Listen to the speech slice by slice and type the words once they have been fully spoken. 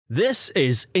This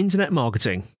is Internet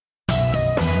Marketing.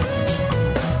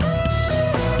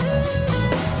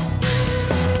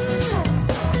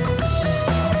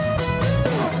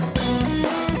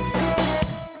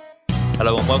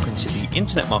 Hello and welcome to the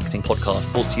Internet Marketing Podcast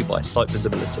brought to you by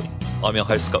SiteVisibility. I'm your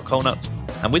host, Scott Colenutt,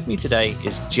 and with me today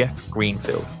is Jeff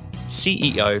Greenfield,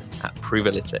 CEO at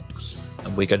Provalytics.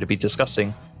 And we're going to be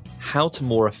discussing how to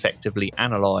more effectively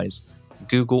analyze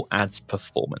Google Ads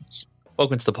performance.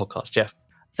 Welcome to the podcast, Jeff.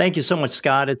 Thank you so much,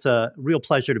 Scott. It's a real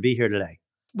pleasure to be here today.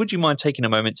 Would you mind taking a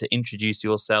moment to introduce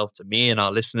yourself to me and our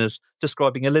listeners,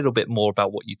 describing a little bit more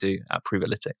about what you do at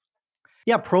Provalytics?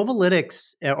 Yeah,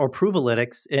 Provalytics or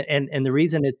Provalytics, and the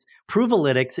reason it's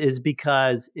Provalytics is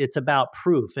because it's about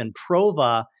proof, and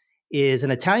prova is an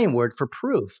Italian word for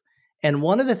proof. And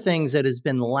one of the things that has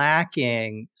been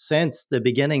lacking since the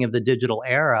beginning of the digital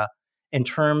era in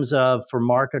terms of for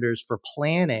marketers for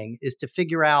planning is to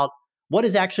figure out what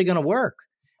is actually going to work.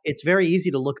 It's very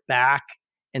easy to look back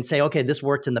and say, okay, this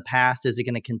worked in the past. Is it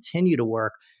going to continue to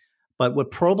work? But what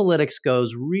Provalytics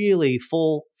goes really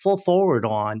full forward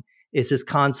on is this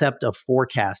concept of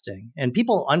forecasting. And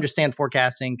people understand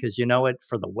forecasting because you know it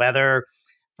for the weather,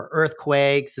 for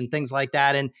earthquakes and things like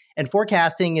that. And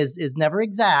forecasting is never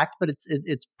exact, but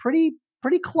it's pretty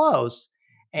close.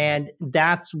 And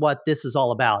that's what this is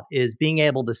all about, is being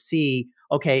able to see,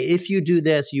 okay, if you do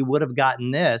this, you would have gotten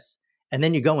this. And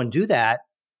then you go and do that.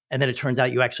 And then it turns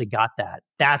out you actually got that.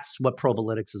 That's what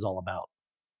Provalytics is all about.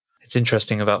 It's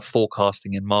interesting about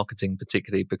forecasting in marketing,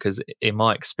 particularly because in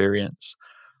my experience,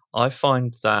 I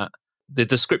find that the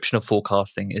description of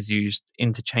forecasting is used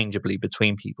interchangeably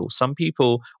between people. Some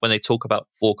people, when they talk about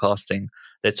forecasting,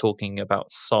 they're talking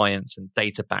about science and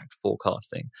data-backed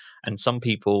forecasting. And some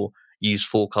people use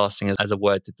forecasting as a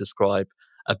word to describe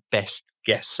a best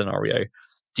guess scenario.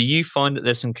 Do you find that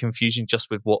there's some confusion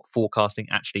just with what forecasting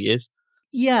actually is?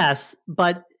 Yes,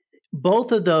 but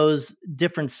both of those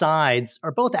different sides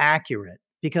are both accurate,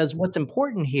 because what's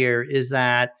important here is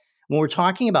that when we're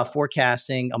talking about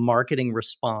forecasting a marketing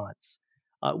response,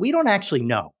 we don't actually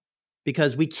know,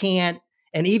 because we can't.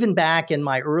 And even back in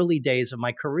my early days of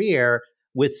my career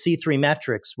with C3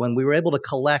 metrics, when we were able to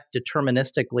collect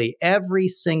deterministically every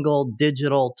single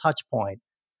digital touch point,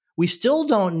 we still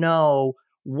don't know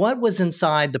what was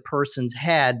inside the person's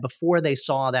head before they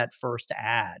saw that first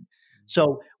ad.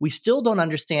 So we still don't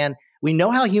understand. We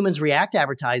know how humans react to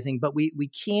advertising, but we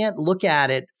can't look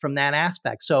at it from that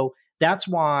aspect. So that's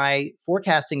why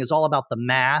forecasting is all about the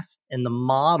math and the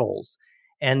models.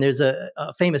 And there's a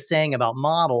famous saying about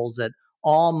models that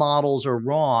all models are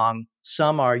wrong,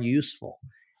 some are useful.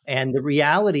 And the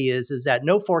reality is that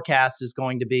no forecast is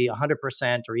going to be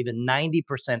 100% or even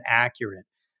 90% accurate.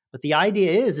 But the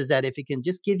idea is that if it can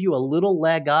just give you a little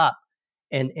leg up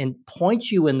and point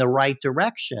you in the right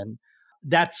direction,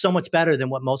 that's so much better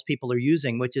than what most people are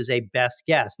using, which is a best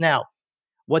guess. Now,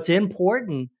 what's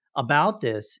important about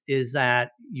this is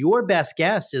that your best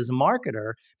guess as a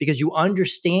marketer, because you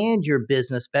understand your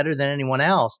business better than anyone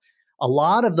else, a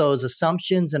lot of those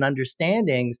assumptions and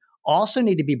understandings also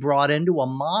need to be brought into a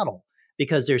model,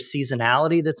 because there's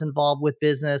seasonality that's involved with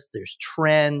business, there's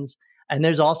trends, and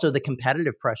there's also the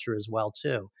competitive pressure as well,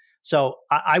 too. So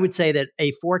I would say that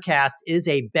a forecast is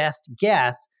a best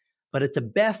guess, but it's a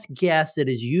best guess that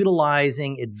is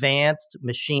utilizing advanced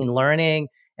machine learning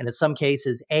and in some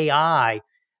cases AI,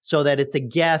 so that it's a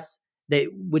guess that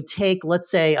would take, let's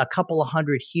say, a couple of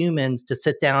hundred humans to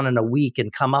sit down in a week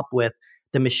and come up with.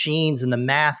 The machines and the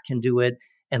math can do it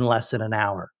in less than an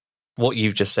hour. What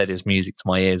you've just said is music to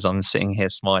my ears. I'm sitting here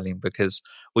smiling because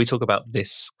we talk about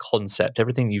this concept,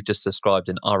 everything you've just described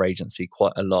in our agency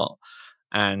quite a lot.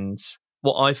 And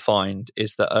what I find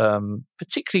is that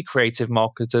particularly creative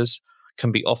marketers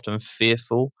can be often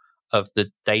fearful of the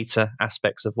data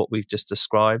aspects of what we've just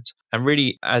described. And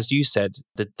really, as you said,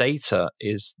 the data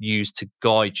is used to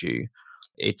guide you.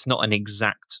 It's not an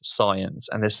exact science,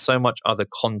 and there's so much other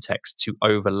context to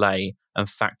overlay and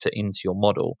factor into your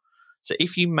model. So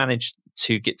if you manage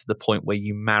to get to the point where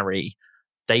you marry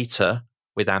data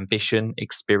with ambition,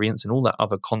 experience, and all that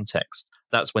other context,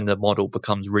 that's when the model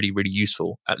becomes really, really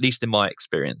useful, at least in my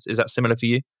experience. Is that similar for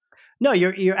you? No,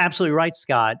 you're absolutely right,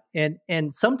 Scott.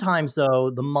 And sometimes, though,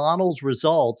 the model's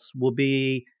results will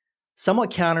be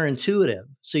somewhat counterintuitive.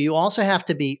 So you also have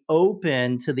to be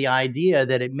open to the idea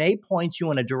that it may point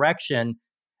you in a direction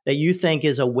that you think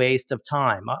is a waste of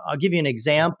time. I'll give you an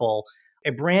example.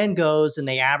 A brand goes and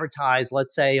they advertise,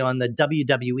 let's say, on the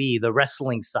WWE, the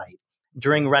wrestling site,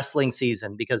 during wrestling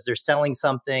season, because they're selling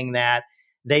something that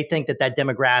they think that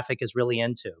demographic is really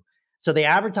into. So they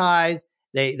advertise,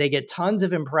 they get tons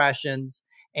of impressions,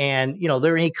 and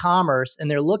they're in e-commerce and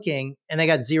they're looking and they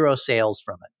got zero sales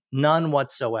from it, none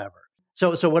whatsoever.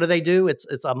 So what do?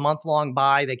 It's a month-long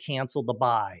buy. They canceled the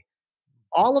buy.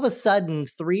 All of a sudden,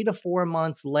 3 to 4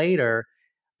 months later,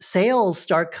 sales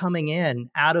start coming in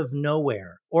out of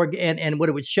nowhere. And what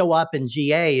it would show up in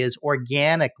GA is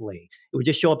organically. It would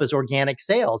just show up as organic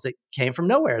sales. It came from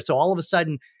nowhere. So all of a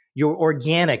sudden, your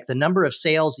organic, the number of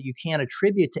sales that you can't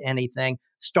attribute to anything,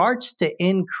 starts to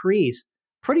increase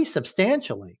pretty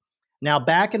substantially. Now,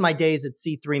 back in my days at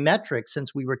C3 Metrics,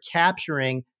 since we were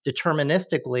capturing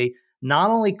deterministically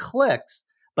not only clicks,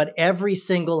 but every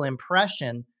single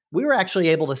impression, we were actually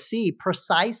able to see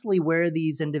precisely where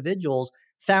these individuals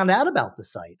found out about the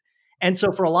site. And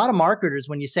so for a lot of marketers,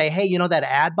 when you say, hey, that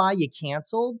ad buy you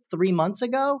canceled 3 months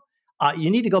ago,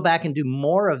 you need to go back and do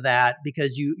more of that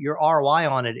because your ROI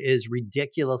on it is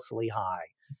ridiculously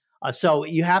high. So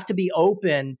you have to be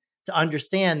open to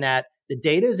understand that the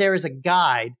data is there as a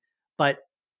guide, but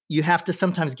you have to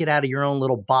sometimes get out of your own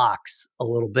little box a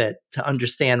little bit to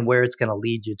understand where it's going to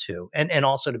lead you to, and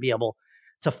also to be able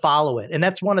to follow it. And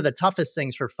that's one of the toughest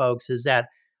things for folks is that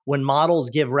when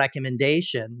models give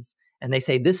recommendations and they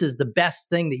say, this is the best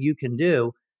thing that you can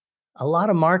do, a lot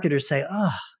of marketers say,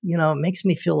 it makes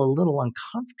me feel a little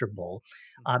uncomfortable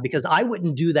because I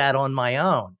wouldn't do that on my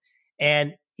own.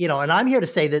 And I'm here to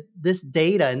say that this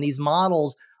data and these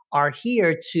models are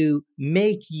here to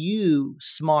make you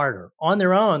smarter. On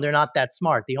their own, they're not that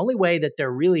smart. The only way that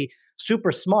they're really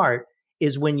super smart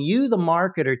is when you, the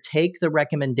marketer, take the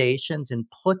recommendations and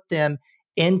put them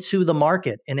into the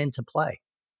market and into play.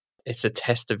 It's a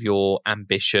test of your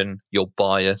ambition, your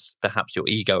bias, perhaps your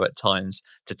ego at times,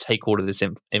 to take all of this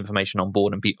information on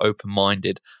board and be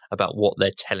open-minded about what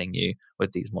they're telling you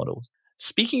with these models.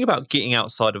 Speaking about getting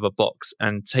outside of a box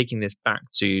and taking this back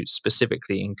to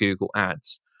specifically in Google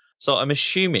Ads. So I'm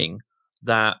assuming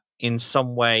that in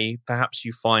some way, perhaps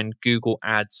you find Google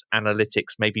Ads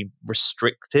analytics maybe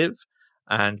restrictive,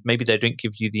 and maybe they don't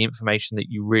give you the information that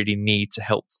you really need to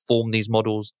help form these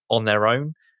models on their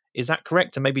own. Is that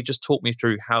correct? And maybe just talk me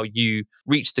through how you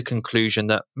reached the conclusion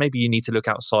that maybe you need to look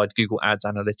outside Google Ads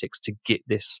analytics to get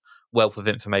this wealth of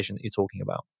information that you're talking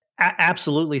about.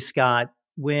 Absolutely, Scott.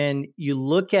 When you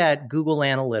look at Google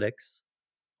Analytics,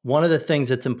 one of the things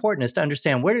that's important is to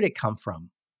understand, where did it come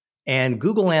from? And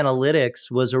Google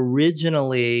Analytics was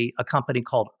originally a company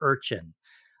called Urchin.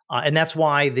 And that's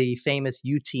why the famous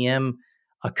UTM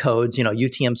codes,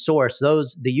 UTM source,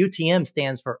 the UTM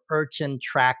stands for Urchin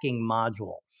Tracking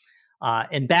Module.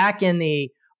 And back in the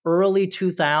early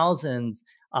 2000s,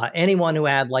 anyone who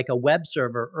had like a web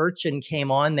server, Urchin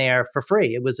came on there for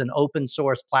free. It was an open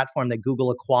source platform that Google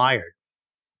acquired.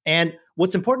 And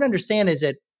what's important to understand is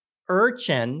that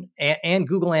Urchin and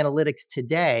Google Analytics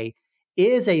today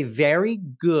is a very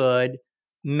good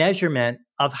measurement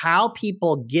of how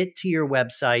people get to your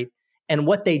website and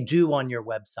what they do on your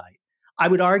website. I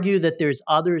would argue that there's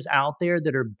others out there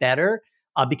that are better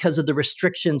because of the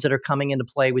restrictions that are coming into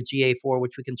play with GA4,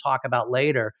 which we can talk about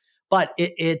later. But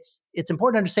it's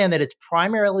important to understand that it's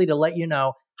primarily to let you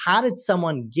know, how did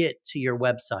someone get to your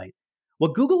website?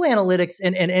 Well, Google Analytics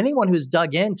and anyone who's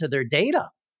dug into their data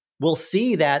will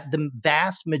see that the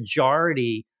vast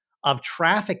majority of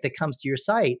traffic that comes to your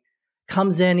site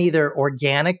comes in either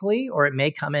organically, or it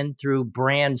may come in through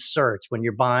brand search when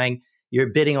you're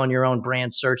bidding on your own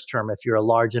brand search term if you're a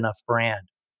large enough brand.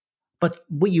 But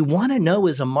what you want to know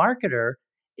as a marketer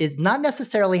is not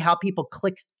necessarily how people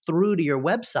click through to your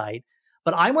website,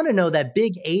 but I want to know that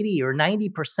big 80 or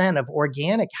 90% of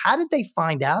organic, how did they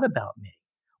find out about me?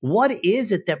 What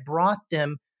is it that brought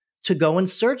them to go and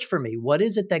search for me? What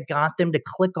is it that got them to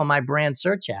click on my brand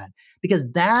search ad? Because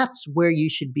that's where you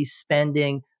should be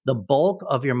spending the bulk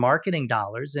of your marketing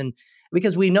dollars. And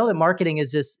because we know that marketing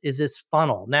is this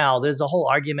funnel. Now, there's a whole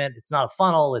argument. It's not a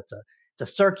funnel. It's a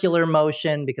circular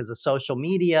motion because of social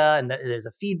media, and there's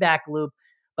a feedback loop.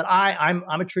 But I'm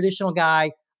a traditional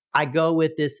guy. I go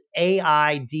with this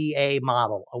AIDA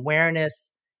model: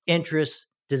 awareness, interest,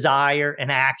 desire,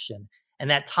 and action. And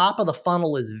that top of the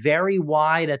funnel is very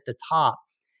wide at the top.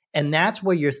 And that's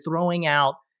where you're throwing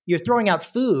out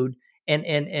food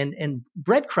and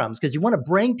breadcrumbs, because you want to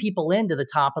bring people into the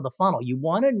top of the funnel. You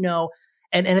want to know,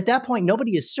 and at that point,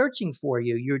 nobody is searching for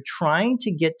you. You're trying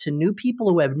to get to new people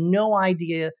who have no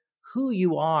idea who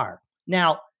you are.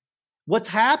 Now, what's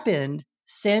happened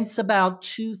since about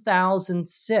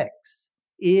 2006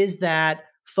 is that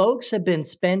folks have been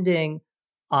starting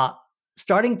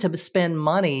to spend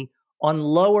money on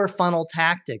lower funnel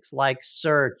tactics like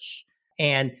search.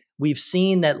 And we've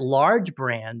seen that large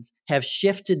brands have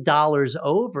shifted dollars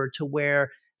over to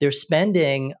where they're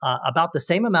spending about the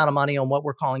same amount of money on what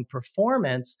we're calling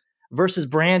performance versus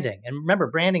branding. And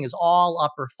remember, branding is all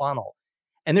upper funnel.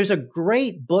 And there's a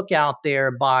great book out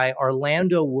there by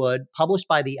Orlando Wood, published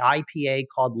by the IPA,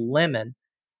 called Lemon,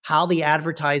 How the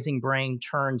Advertising Brain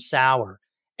Turned Sour.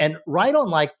 And right on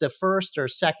like the first or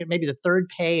second, maybe the third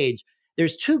page,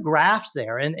 there's two graphs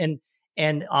there.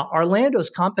 And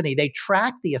Orlando's company, they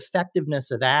track the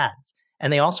effectiveness of ads,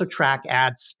 and they also track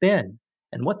ad spend.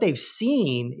 And what they've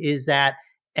seen is that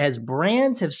as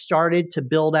brands have started to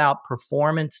build out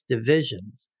performance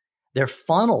divisions, their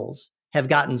funnels have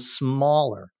gotten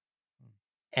smaller.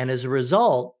 And as a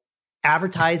result,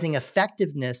 advertising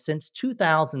effectiveness since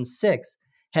 2006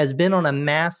 has been on a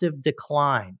massive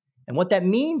decline. And what that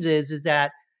means is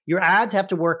that your ads have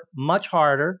to work much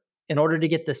harder in order to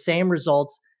get the same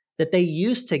results that they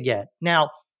used to get. Now,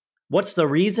 what's the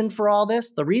reason for all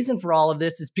this? The reason for all of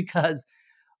this is because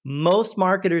most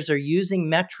marketers are using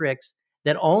metrics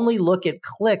that only look at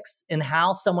clicks and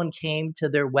how someone came to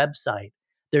their website.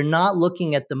 They're not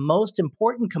looking at the most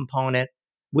important component,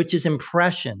 which is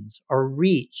impressions or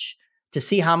reach, to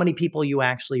see how many people you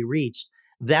actually reached.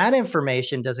 That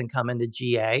information doesn't come into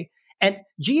GA. And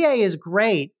GA is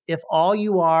great if all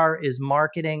you are is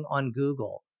marketing on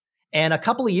Google. And a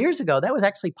couple of years ago, that was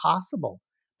actually possible.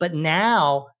 But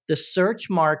now the search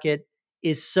market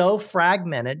is so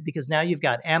fragmented because now you've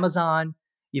got Amazon,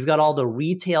 you've got all the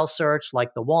retail search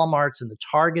like the Walmarts and the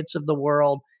Targets of the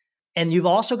world. And you've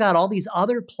also got all these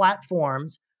other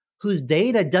platforms whose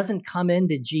data doesn't come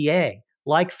into GA,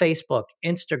 like Facebook,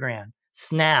 Instagram,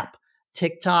 Snap,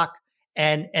 TikTok.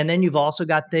 And then you've also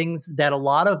got things that a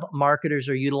lot of marketers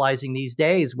are utilizing these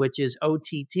days, which is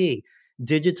OTT,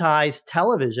 digitized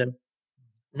television.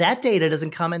 That data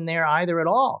doesn't come in there either at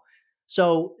all.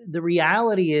 So the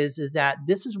reality is that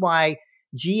this is why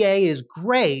GA is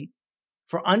great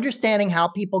for understanding how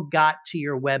people got to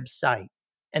your website.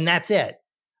 And that's it.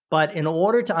 But in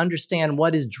order to understand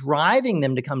what is driving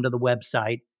them to come to the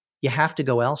website, you have to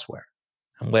go elsewhere.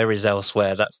 And where is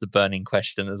elsewhere? That's the burning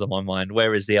question that's on my mind.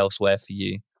 Where is the elsewhere for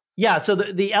you? Yeah, so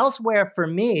the elsewhere for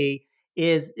me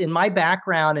is in my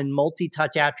background in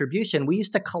multi-touch attribution. We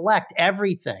used to collect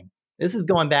everything. This is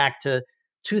going back to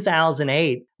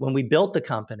 2008 when we built the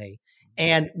company.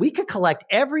 And we could collect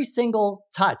every single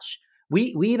touch.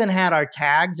 We even had our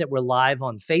tags that were live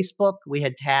on Facebook. We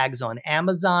had tags on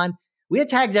Amazon. We had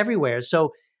tags everywhere.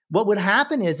 So what would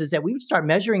happen is that we would start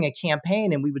measuring a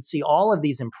campaign and we would see all of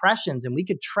these impressions and we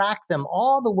could track them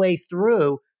all the way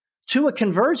through to a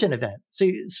conversion event. So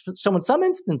in some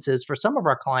instances, for some of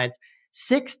our clients,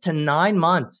 6 to 9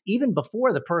 months, even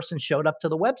before the person showed up to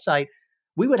the website,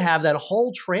 we would have that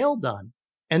whole trail done.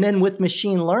 And then with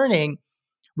machine learning,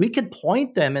 we could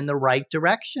point them in the right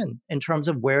direction in terms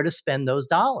of where to spend those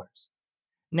dollars.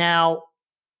 Now,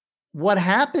 what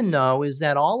happened though is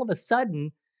that all of a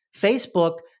sudden,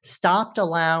 Facebook stopped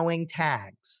allowing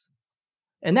tags.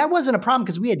 And that wasn't a problem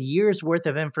because we had years worth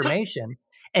of information.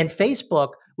 And Facebook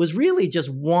was really just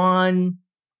one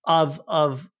of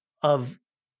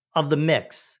the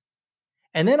mix.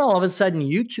 And then all of a sudden,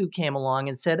 YouTube came along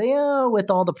and said, with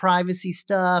all the privacy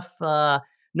stuff,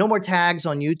 no more tags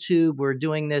on YouTube. We're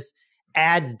doing this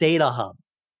ads data hub.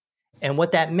 And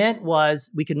what that meant was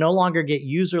we could no longer get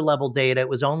user level data. It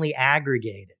was only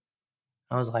aggregated.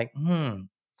 I was like,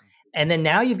 And then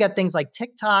now you've got things like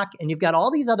TikTok and you've got all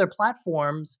these other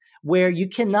platforms where you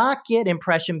cannot get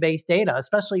impression-based data,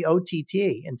 especially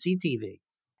OTT and CTV.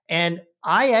 And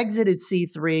I exited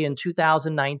C3 in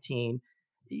 2019.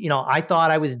 I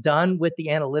thought I was done with the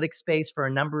analytics space for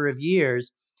a number of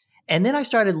years. And then I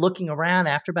started looking around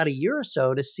after about a year or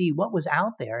so to see what was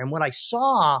out there. And what I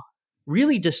saw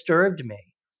really disturbed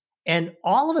me. And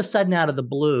all of a sudden, out of the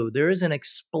blue, there is an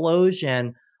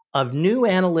explosion of new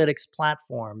analytics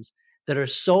platforms that are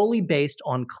solely based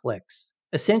on clicks.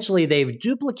 Essentially, they've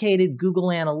duplicated Google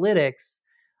Analytics,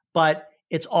 but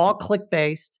it's all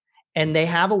click-based. And they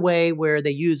have a way where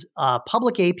they use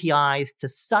public APIs to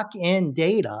suck in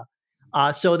data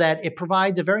so that it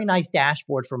provides a very nice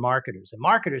dashboard for marketers. And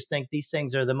marketers think these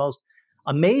things are the most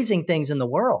amazing things in the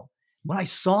world. When I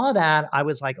saw that, I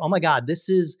was like, oh my God, this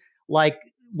is like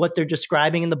what they're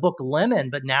describing in the book Lemon,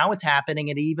 but now it's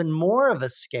happening at even more of a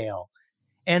scale.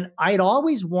 And I'd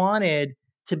always wanted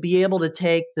to be able to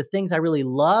take the things I really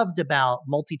loved about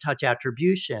multi-touch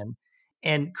attribution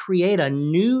and create a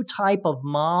new type of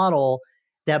model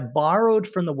that borrowed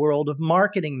from the world of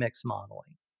marketing mix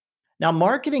modeling. Now,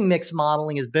 marketing mix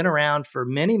modeling has been around for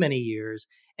many, many years,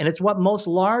 and it's what most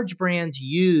large brands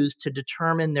use to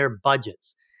determine their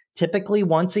budgets. Typically,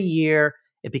 once a year,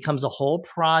 it becomes a whole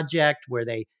project where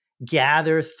they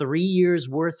gather 3 years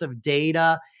worth of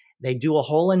data. They do a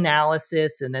whole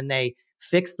analysis and then they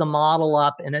fix the model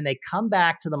up. And then they come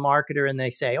back to the marketer and they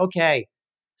say, okay,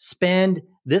 spend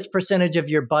this percentage of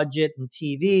your budget in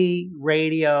TV,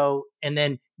 radio, and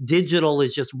then digital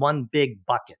is just one big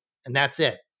bucket. And that's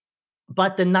it.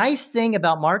 But the nice thing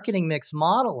about marketing mix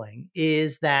modeling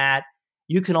is that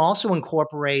you can also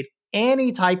incorporate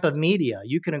any type of media.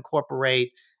 You can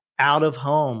incorporate out of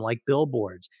home, like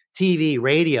billboards, TV,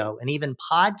 radio, and even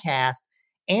podcast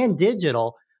and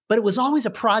digital. But it was always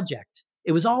a project.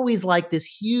 It was always like this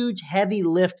huge, heavy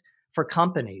lift for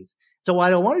companies. So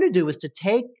what I wanted to do was to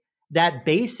take that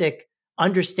basic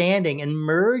understanding and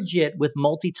merge it with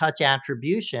multi-touch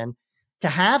attribution to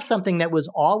have something that was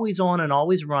always on and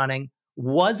always running,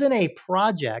 wasn't a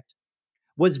project,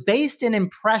 was based in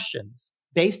impressions,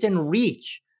 based in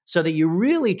reach, so that you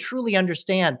really truly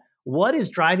understand what is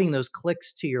driving those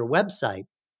clicks to your website.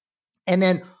 And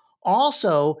then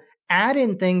also add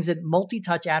in things that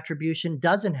multi-touch attribution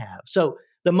doesn't have. So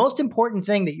the most important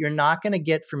thing that you're not going to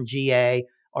get from GA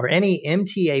or any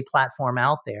MTA platform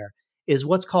out there is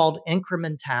what's called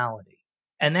incrementality.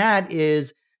 And that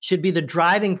should be the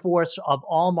driving force of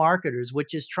all marketers,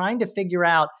 which is trying to figure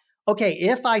out, okay,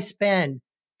 if I spend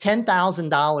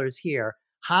 $10,000 here,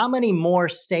 how many more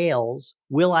sales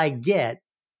will I get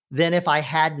than if I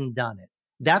hadn't done it?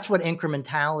 That's what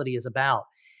incrementality is about.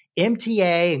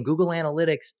 MTA and Google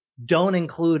Analytics don't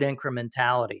include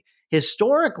incrementality.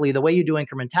 Historically, the way you do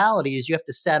incrementality is you have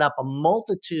to set up a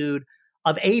multitude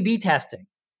of A/B testing.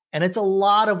 And it's a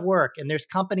lot of work. And there's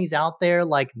companies out there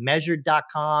like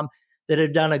measured.com that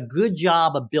have done a good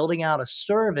job of building out a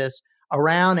service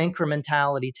around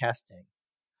incrementality testing.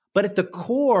 But at the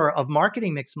core of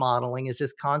marketing mix modeling is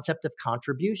this concept of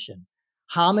contribution.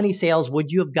 How many sales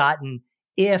would you have gotten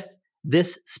if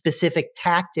this specific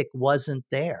tactic wasn't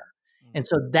there? And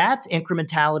so that's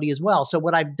incrementality as well. So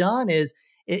what I've done is,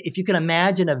 if you can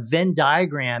imagine a Venn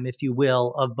diagram, if you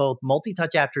will, of both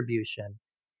multi-touch attribution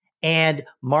and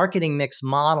marketing mix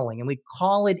modeling, and we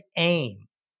call it AIM,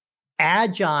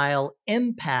 Agile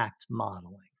Impact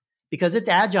Modeling, because it's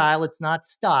agile, it's not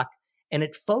stuck, and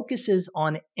it focuses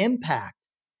on impact.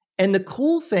 And the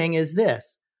cool thing is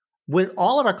this, with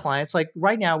all of our clients, like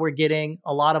right now, we're getting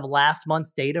a lot of last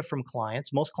month's data from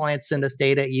clients. Most clients send us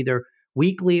data either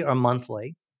weekly or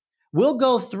monthly. We'll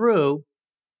go through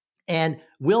and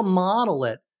we'll model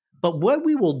it. But what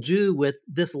we will do with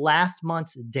this last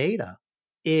month's data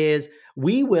is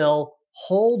we will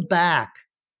hold back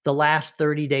the last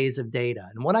 30 days of data.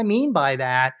 And what I mean by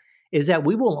that is that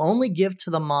we will only give to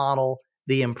the model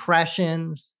the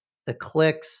impressions, the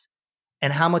clicks,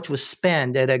 and how much was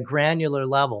spent at a granular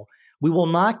level. We will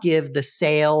not give the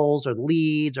sales or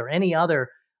leads or any other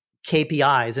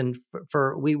KPIs. And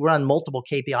we run multiple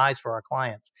KPIs for our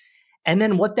clients. And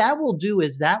then what that will do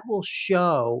is that will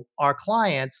show our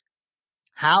clients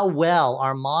how well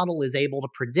our model is able to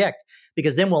predict,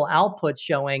 because then we'll output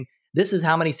showing this is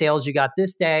how many sales you got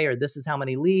this day, or this is how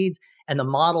many leads, and the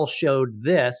model showed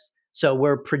this. So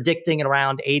we're predicting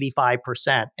around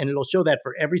 85%. And it'll show that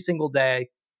for every single day,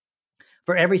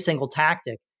 for every single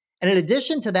tactic. And in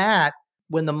addition to that,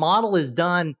 when the model is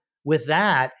done with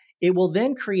that, it will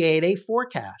then create a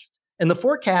forecast. And the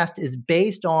forecast is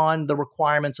based on the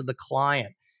requirements of the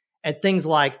client at things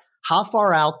like, how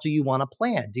far out do you want to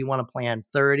plan? Do you want to plan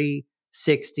 30,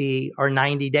 60, or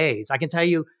 90 days? I can tell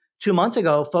you 2 months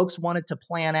ago, folks wanted to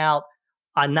plan out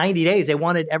 90 days.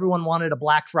 Everyone wanted a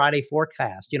Black Friday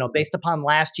forecast, based upon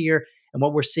last year and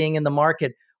what we're seeing in the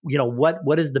market.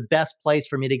 What is the best place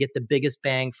for me to get the biggest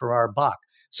bang for our buck?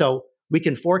 So we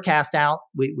can forecast out.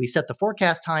 We set the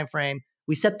forecast time frame.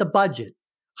 We set the budget.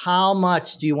 How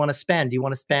much do you want to spend? Do you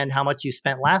want to spend how much you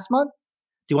spent last month?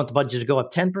 Do you want the budget to go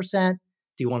up 10%?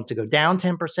 Do you want it to go down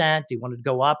 10%? Do you want it to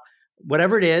go up?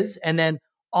 Whatever it is. And then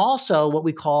also what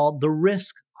we call the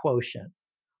risk quotient.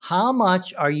 How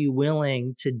much are you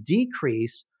willing to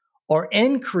decrease or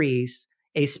increase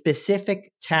a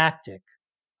specific tactic?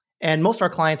 And most of our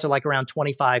clients are like around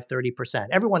 25, 30%.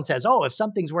 Everyone says, oh, if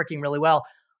something's working really well,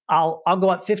 I'll go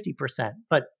up 50%.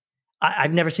 But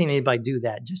I've never seen anybody do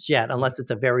that just yet, unless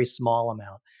it's a very small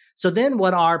amount. So then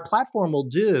what our platform will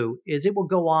do is it will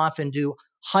go off and do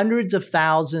hundreds of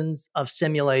thousands of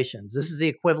simulations. This is the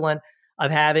equivalent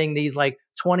of having these like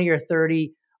 20 or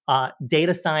 30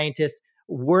 data scientists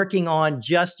working on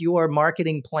just your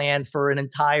marketing plan for an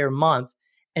entire month.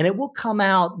 And it will come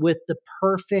out with the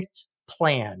perfect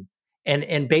plan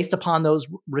and based upon those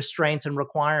restraints and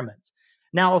requirements.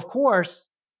 Now, of course,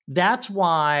 that's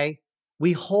why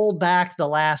we hold back the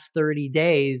last 30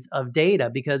 days of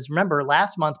data, because remember,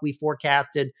 last month we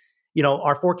forecasted,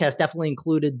 our forecast definitely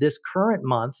included this current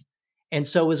month. And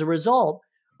so as a result,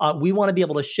 we want to be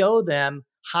able to show them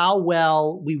how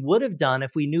well we would have done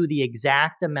if we knew the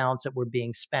exact amounts that were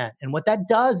being spent. And what that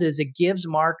does is it gives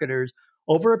marketers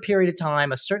over a period of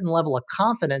time a certain level of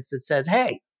confidence that says,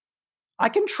 hey, I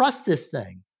can trust this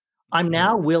thing. I'm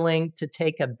now willing to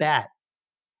take a bet.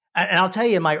 And I'll tell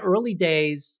you, in my early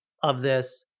days of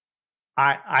this,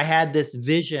 I had this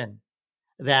vision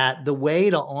that the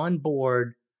way to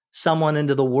onboard someone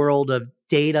into the world of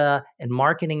data and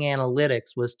marketing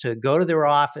analytics was to go to their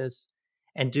office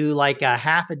and do like a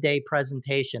half a day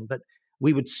presentation. But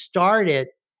we would start it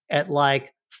at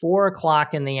like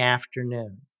 4:00 in the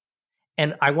afternoon.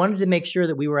 And I wanted to make sure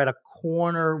that we were at a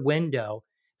corner window,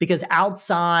 because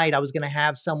outside I was going to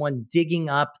have someone digging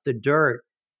up the dirt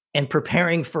and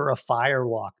preparing for a fire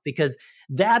walk, because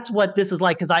that's what this is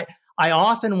like. Because I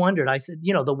often wondered, I said,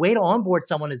 the way to onboard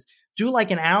someone is do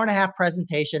like an hour and a half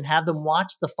presentation, have them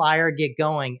watch the fire get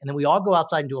going, and then we all go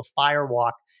outside and do a fire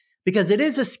walk, because it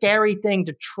is a scary thing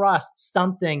to trust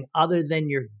something other than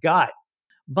your gut.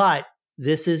 But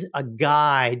this is a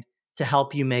guide to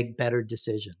help you make better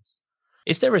decisions.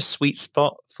 Is there a sweet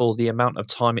spot for the amount of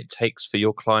time it takes for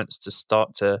your clients to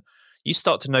start to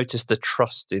notice the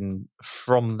trust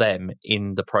from them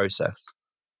in the process?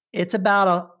 It's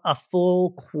about a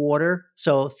full quarter,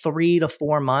 so 3 to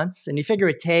 4 months. And you figure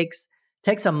it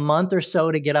takes a month or so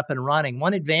to get up and running.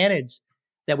 One advantage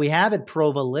that we have at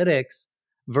Provalytics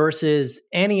versus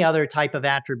any other type of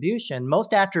attribution,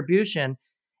 most attribution,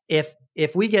 if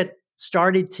we get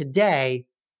started today,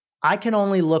 I can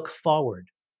only look forward.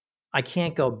 I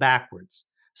can't go backwards.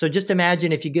 So just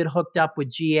imagine if you get hooked up with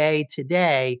GA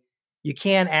today, you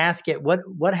can't ask it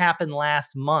what happened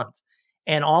last month.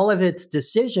 And all of its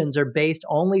decisions are based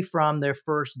only from their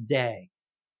first day.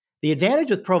 The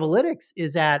advantage with Provalytics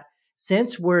is that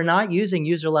since we're not using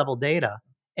user level data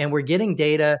and we're getting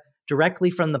data directly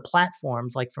from the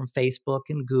platforms like from Facebook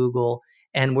and Google,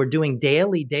 and we're doing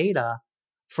daily data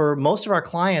for most of our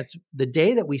clients, the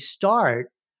day that we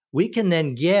start, we can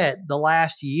then get the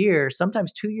last year,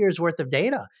 sometimes 2 years worth of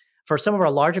data. For some of our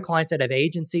larger clients that have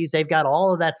agencies, they've got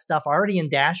all of that stuff already in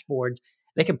dashboards.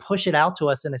 They can push it out to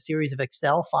us in a series of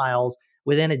Excel files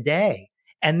within a day.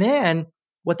 And then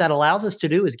what that allows us to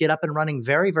do is get up and running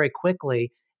very, very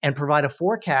quickly and provide a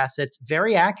forecast that's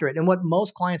very accurate. And what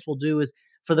most clients will do is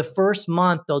for the first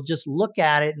month, they'll just look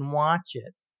at it and watch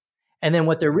it. And then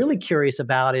what they're really curious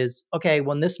about is, okay,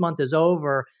 when this month is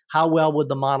over, how well would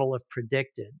the model have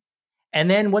predicted? And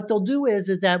then what they'll do is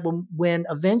that when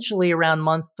eventually around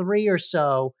month 3 or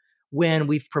so, when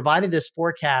we've provided this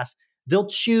forecast, they'll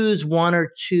choose 1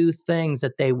 or 2 things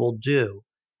that they will do.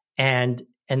 And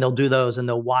they'll do those and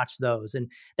they'll watch those.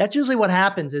 And that's usually what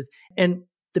happens and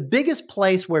the biggest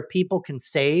place where people can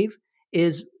save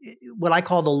is what I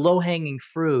call the low-hanging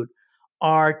fruit,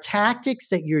 are tactics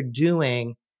that you're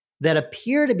doing that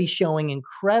appear to be showing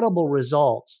incredible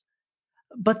results,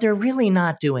 but they're really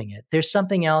not doing it. There's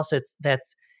something else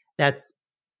that's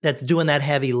doing that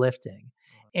heavy lifting.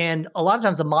 And a lot of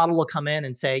times the model will come in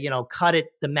and say, cut it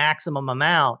the maximum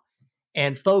amount.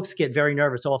 And folks get very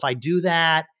nervous. So if I do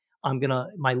that,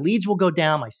 my leads will go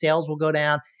down, my sales will go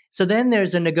down. So then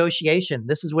there's a negotiation.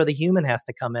 This is where the human has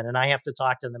to come in. And I have to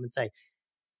talk to them and say,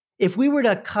 if we were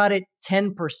to cut it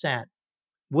 10%,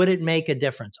 would it make a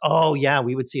difference? Oh yeah,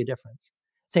 we would see a difference.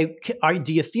 Say,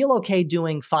 do you feel okay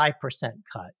doing 5%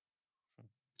 cut?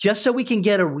 Just so we can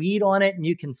get a read on it and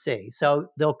you can see. So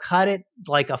they'll cut it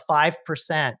like a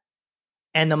 5%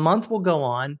 and the month will go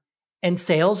on and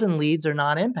sales and leads are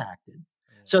not impacted.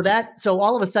 So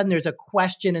all of a sudden there's a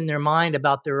question in their mind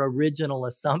about their original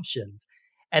assumptions.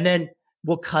 And then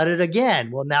we'll cut it again.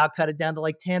 We'll now cut it down to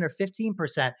like 10 or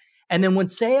 15%. And then when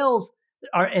sales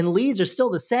and leads are still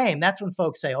the same, that's when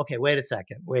folks say, okay, wait a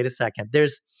second.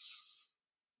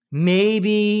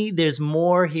 Maybe there's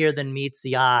more here than meets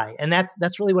the eye. And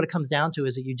that's really what it comes down to,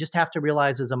 is that you just have to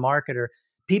realize as a marketer,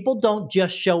 people don't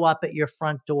just show up at your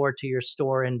front door to your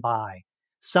store and buy.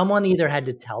 Someone either had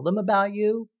to tell them about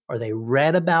you, or they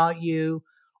read about you,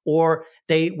 or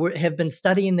they have been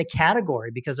studying the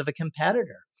category because of a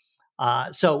competitor.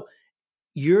 So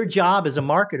your job as a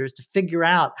marketer is to figure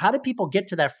out, how do people get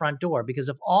to that front door? Because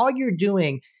if all you're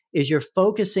doing is you're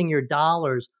focusing your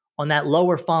dollars on that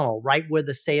lower funnel, right where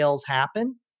the sales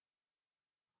happen,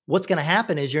 what's going to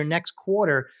happen is your next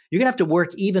quarter, you're going to have to work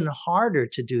even harder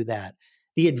to do that.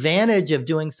 The advantage of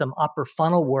doing some upper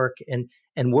funnel work and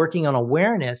working on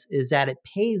awareness is that it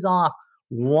pays off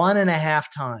 1.5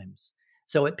 times.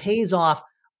 So it pays off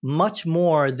much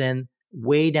more than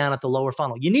way down at the lower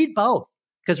funnel. You need both,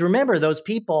 because remember, those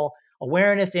people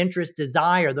awareness, interest,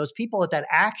 desire, those people at that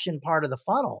action part of the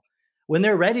funnel, when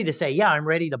they're ready to say, yeah, I'm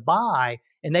ready to buy,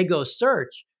 and they go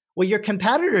search, well, your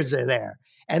competitors are there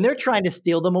and they're trying to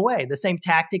steal them away. The same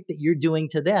tactic that you're doing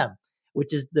to them,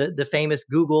 which is the famous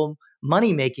Google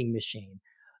money-making machine.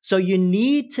 So you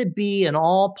need to be in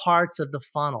all parts of the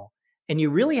funnel, and you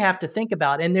really have to think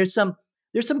about, and there's some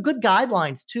good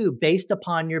guidelines too, based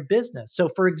upon your business. So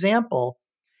for example,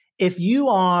 if you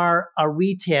are a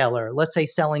retailer, let's say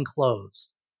selling clothes,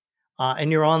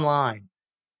 and you're online,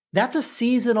 that's a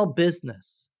seasonal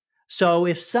business. So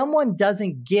if someone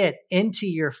doesn't get into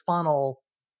your funnel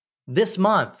this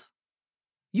month,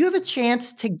 you have a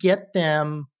chance to get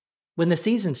them when the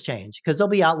seasons change, because they'll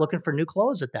be out looking for new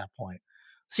clothes at that point.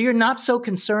 So you're not so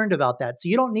concerned about that. So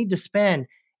you don't need to spend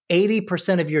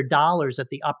 80% of your dollars at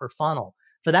the upper funnel.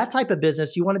 For that type of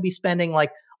business, you want to be spending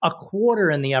like a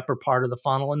quarter in the upper part of the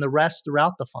funnel and the rest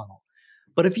throughout the funnel.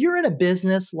 But if you're in a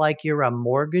business like you're a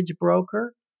mortgage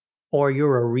broker or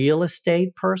you're a real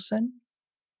estate person,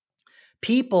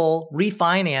 people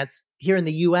refinance here in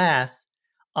the US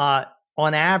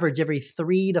on average every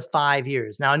 3 to 5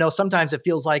 years. Now, I know sometimes it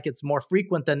feels like it's more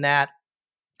frequent than that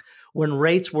when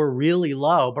rates were really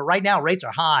low, but right now rates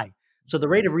are high. So the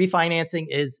rate of refinancing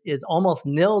is almost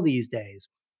nil these days.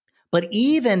 But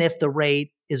even if the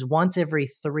rate is once every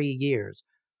 3 years,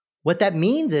 what that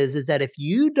means is that if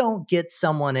you don't get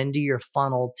someone into your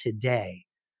funnel today,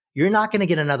 you're not going to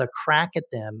get another crack at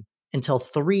them until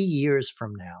 3 years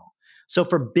from now. So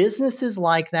for businesses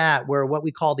like that, where what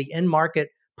we call the in-market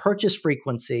purchase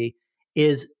frequency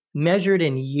is measured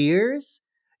in years,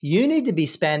 you need to be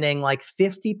spending like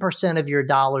 50% of your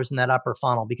dollars in that upper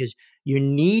funnel, because you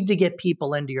need to get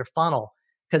people into your funnel.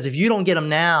 Because if you don't get them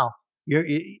now,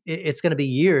 it's going to be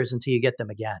years until you get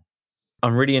them again.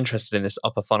 I'm really interested in this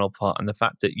upper funnel part and the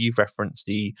fact that you've referenced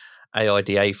the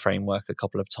AIDA framework a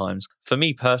couple of times. For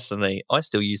me personally, I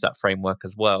still use that framework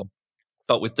as well.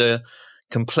 But with the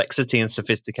complexity and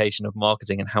sophistication of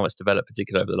marketing and how it's developed,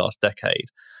 particularly over the last decade,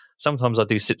 sometimes I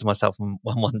do sit to myself and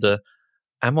wonder,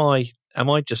 am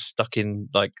I just stuck in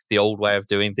like the old way of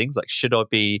doing things? Like, should I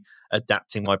be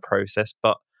adapting my process?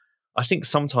 But I think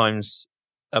sometimes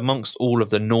amongst all of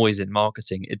the noise in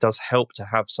marketing, it does help to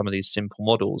have some of these simple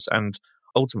models, and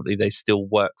ultimately they still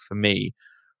work for me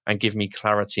and give me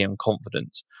clarity and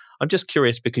confidence. I'm just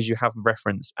curious, because you have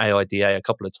referenced AIDA a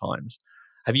couple of times.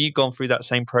 Have you gone through that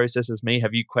same process as me?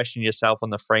 Have you questioned yourself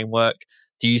on the framework?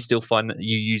 Do you still find that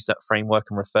you use that framework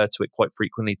and refer to it quite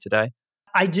frequently today?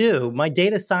 I do. My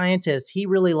data scientist, he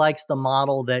really likes the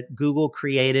model that Google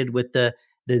created with the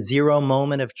 0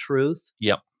 moment of truth.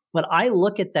 Yep. But I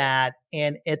look at that,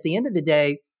 and at the end of the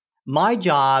day, my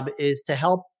job is to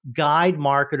help guide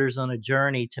marketers on a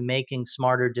journey to making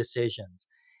smarter decisions.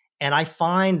 And I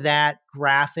find that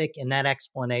graphic and that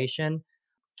explanation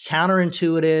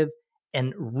counterintuitive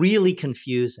and really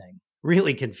confusing,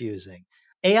 really confusing.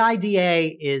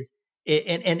 AIDA is,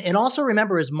 and also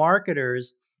remember, as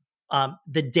marketers,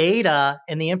 the data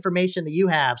and the information that you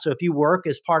have. So if you work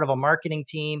as part of a marketing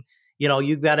team,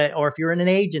 you've got to, or if you're in an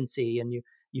agency and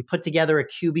you put together a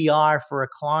QBR for a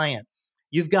client,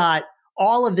 you've got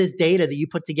all of this data that you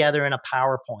put together in a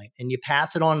PowerPoint and you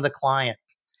pass it on to the client.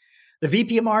 The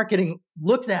VP of marketing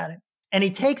looks at it and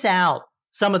he takes out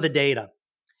some of the data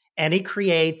and he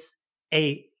creates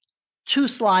a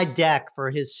 2-slide deck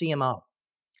for his CMO.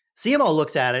 CMO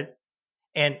looks at it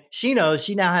and she knows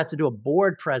she now has to do a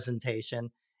board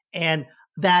presentation, and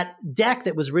that deck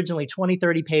that was originally 20,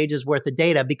 30 pages worth of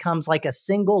data becomes like a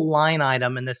single line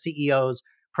item in the CEO's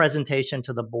presentation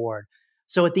to the board.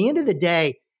 So at the end of the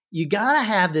day, you got to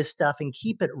have this stuff and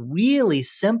keep it really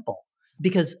simple,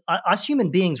 because us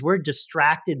human beings, we're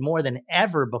distracted more than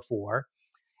ever before.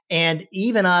 And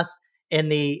even us in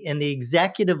the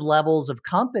executive levels of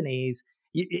companies,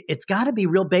 it's got to be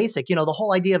real basic. The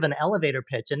whole idea of an elevator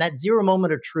pitch and that 0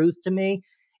 moment of truth, to me,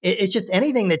 it's just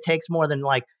anything that takes more than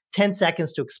like 10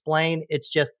 seconds to explain. It's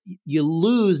just, you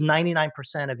lose 99%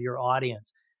 of your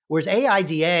audience. Whereas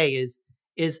AIDA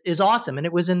is awesome. And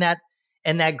it was in that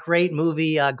great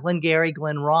movie, Glengarry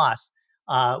Glen Ross,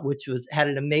 which had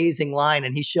an amazing line.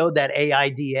 And he showed that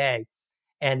AIDA.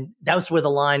 And that was where the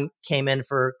line came in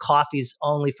for coffee's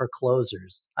only for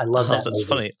closers. I love that. That's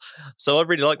funny. So I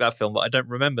really like that film, but I don't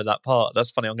remember that part.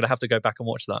 That's funny. I'm going to have to go back and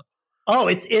watch that. Oh,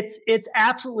 it's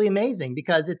absolutely amazing,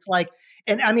 because it's like,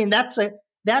 and I mean, that's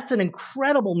an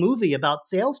incredible movie about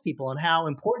salespeople and how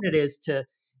important it is to,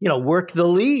 work the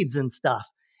leads and stuff.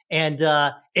 And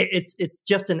it's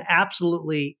just an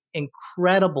absolutely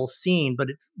incredible scene.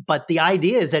 But the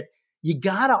idea is that you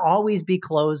got to always be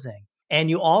closing. And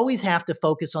you always have to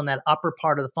focus on that upper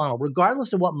part of the funnel,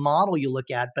 regardless of what model you look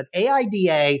at. But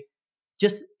AIDA,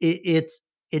 just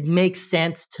it makes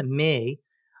sense to me.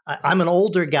 I'm an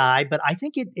older guy, but I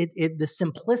think the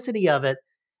simplicity of it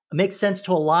makes sense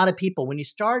to a lot of people. When you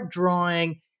start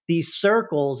drawing these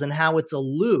circles and how it's a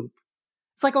loop,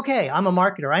 it's like, okay, I'm a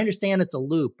marketer. I understand it's a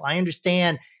loop. I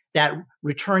understand that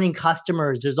returning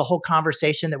customers, there's a whole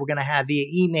conversation that we're going to have via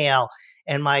email,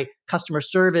 and my customer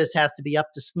service has to be up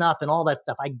to snuff and all that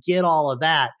stuff. I get all of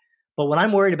that. But what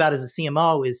I'm worried about as a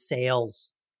CMO is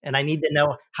sales. And I need to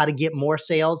know how to get more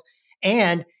sales.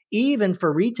 And even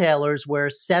for retailers where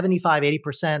 75,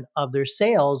 80% of their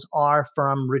sales are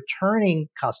from returning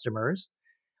customers,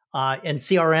 and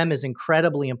CRM is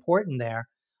incredibly important there,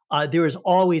 there is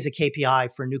always a KPI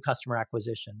for new customer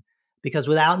acquisition. Because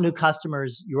without new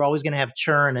customers, you're always going to have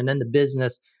churn, and then the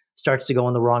business starts to go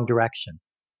in the wrong direction.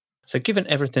 So given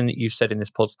everything that you've said in this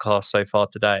podcast so far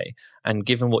today, and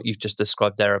given what you've just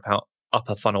described there about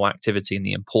upper funnel activity and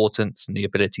the importance and the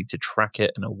ability to track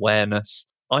it and awareness,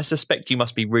 I suspect you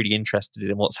must be really interested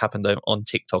in what's happened on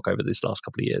TikTok over this last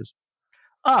couple of years.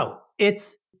 Oh,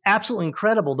 it's absolutely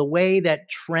incredible. The way that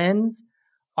trends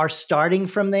are starting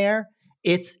from there,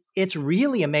 it's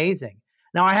really amazing.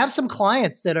 Now, I have some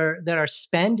clients that are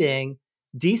spending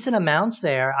decent amounts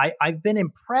there. I've been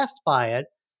impressed by it,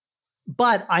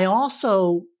 but I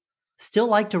also still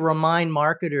like to remind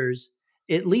marketers,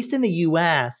 at least in the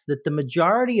US, that the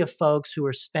majority of folks who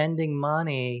are spending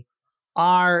money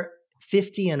are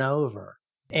 50 and over.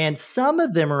 And some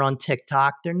of them are on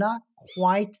TikTok. They're not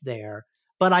quite there,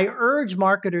 but I urge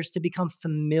marketers to become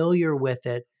familiar with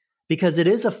it because it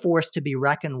is a force to be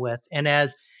reckoned with. And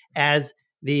as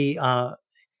the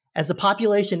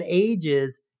population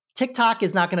ages, TikTok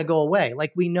is not going to go away.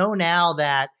 Like, we know now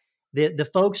that the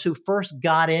folks who first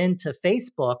got into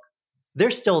Facebook,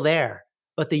 they're still there,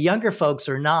 but the younger folks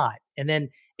are not. And then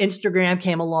Instagram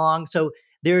came along. So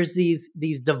there's these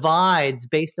divides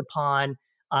based upon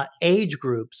age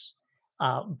groups.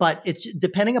 But it's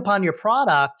depending upon your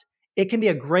product, it can be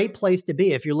a great place to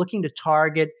be. If you're looking to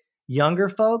target younger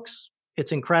folks,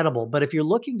 it's incredible. But if you're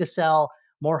looking to sell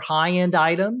more high-end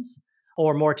items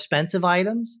or more expensive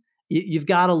items, you've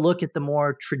got to look at the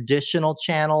more traditional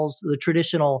channels, the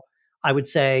traditional, I would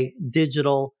say,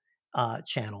 digital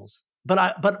channels. But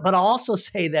I'll also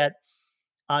say that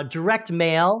direct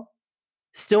mail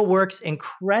still works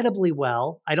incredibly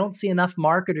well. I don't see enough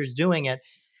marketers doing it.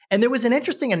 And there was an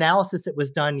interesting analysis that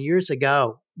was done years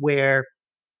ago where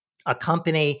a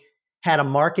company had a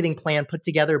marketing plan put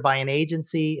together by an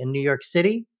agency in New York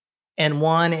City and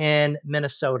one in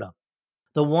Minnesota.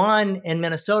 The one in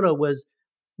Minnesota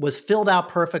was filled out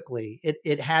perfectly.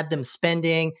 It had them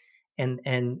spending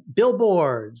and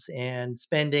billboards and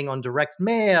spending on direct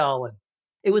mail. And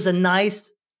it was a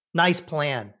nice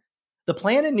plan. The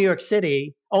plan in New York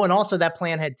City, oh, and also that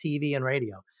plan had TV and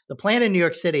radio. The plan in New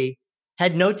York City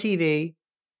had no TV,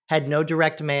 had no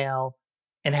direct mail,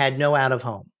 and had no out of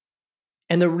home.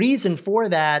 And the reason for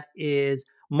that is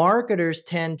marketers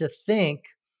tend to think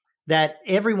that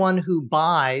everyone who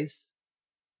buys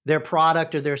their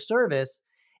product or their service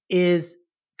is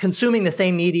consuming the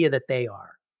same media that they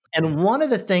are. And one of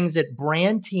the things that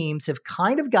brand teams have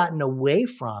kind of gotten away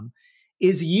from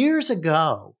is years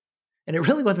ago, and it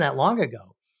really wasn't that long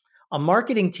ago,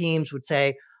 marketing teams would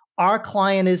say, our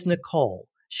client is Nicole.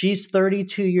 She's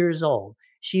 32 years old.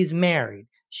 She's married.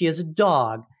 She has a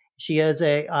dog. She has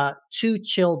 2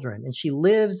 children, and she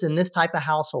lives in this type of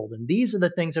household. And these are the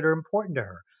things that are important to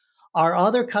her. Our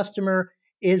other customer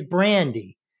is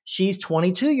Brandy. She's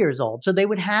 22 years old. So they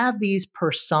would have these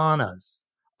personas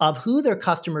of who their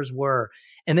customers were,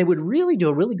 and they would really do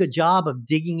a really good job of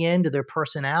digging into their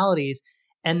personalities.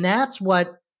 And that's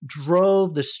what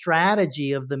drove the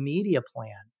strategy of the media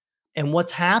plan. And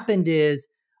what's happened is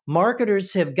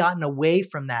marketers have gotten away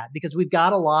from that because we've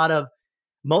got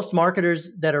most marketers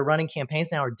that are running campaigns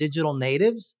now are digital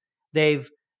natives. They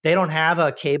don't have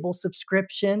a cable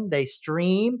subscription. They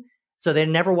stream. So they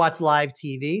never watch live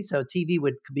TV. So TV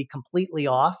would be completely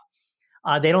off.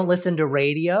 They don't listen to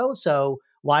radio. So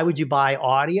why would you buy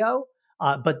audio?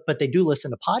 But they do listen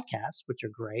to podcasts, which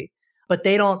are great. But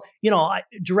they don't,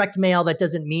 direct mail, that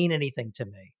doesn't mean anything to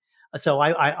me. So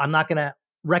I'm not going to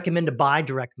recommend to buy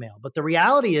direct mail. But the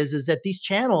reality is that these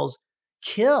channels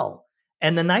kill.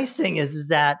 And the nice thing is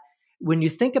that when you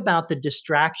think about the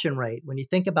distraction rate, when you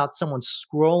think about someone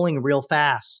scrolling real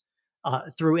fast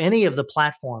through any of the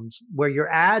platforms where your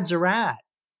ads are at,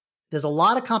 there's a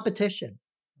lot of competition.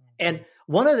 And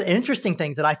one of the interesting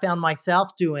things that I found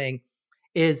myself doing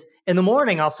is in the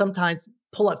morning, I'll sometimes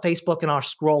pull up Facebook and I'll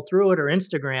scroll through it, or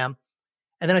Instagram,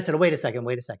 And then I said, wait a second.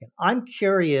 I'm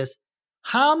curious,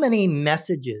 how many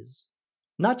messages,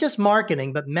 not just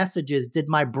marketing, but messages did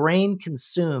my brain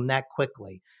consume that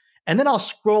quickly? And then I'll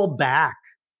scroll back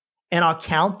and I'll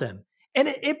count them. And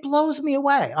it blows me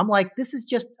away. I'm like, this is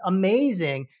just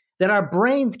amazing that our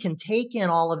brains can take in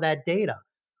all of that data.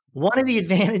 One of the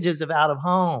advantages of out of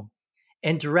home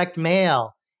and direct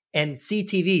mail and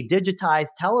CTV, digitized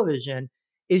television,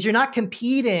 is you're not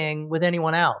competing with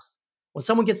anyone else. When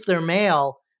someone gets their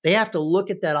mail, they have to look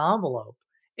at that envelope.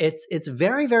 It's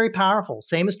very, very powerful.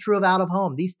 Same is true of out of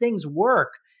home. These things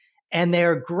work, and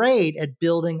they're great at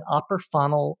building upper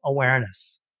funnel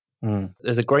awareness.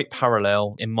 There's a great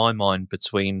parallel in my mind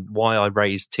between why I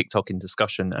raised TikTok in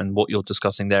discussion and what you're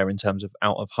discussing there in terms of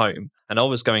out of home. And I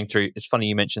was going through, it's funny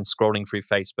you mentioned scrolling through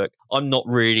Facebook. I'm not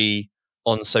really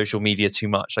on social media too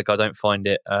much. Like, I don't find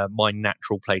it my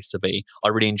natural place to be. I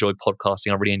really enjoy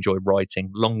podcasting. I really enjoy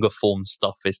writing. Longer form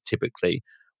stuff is typically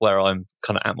where I'm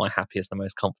kind of at my happiest and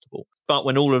most comfortable. But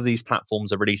when all of these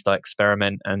platforms are released, I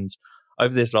experiment. And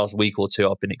over this last week or two,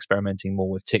 I've been experimenting more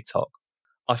with TikTok.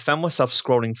 I found myself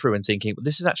scrolling through and thinking, well,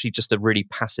 this is actually just a really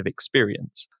passive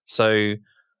experience. So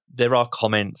there are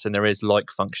comments and there is like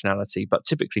functionality, but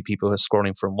typically people are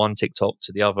scrolling from one TikTok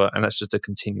to the other, and that's just a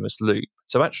continuous loop.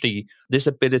 So actually, this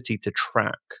ability to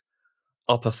track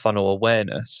upper funnel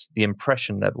awareness, the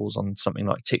impression levels on something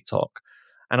like TikTok,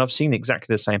 and I've seen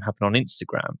exactly the same happen on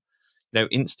Instagram. You know,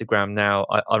 Instagram now,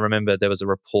 I remember there was a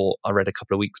report I read a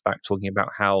couple of weeks back talking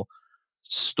about how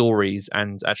stories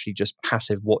and actually just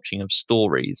passive watching of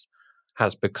stories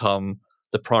has become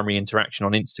the primary interaction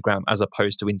on Instagram, as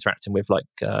opposed to interacting with like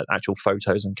actual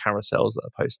photos and carousels that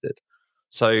are posted.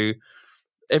 So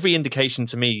every indication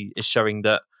to me is showing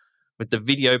that with the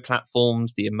video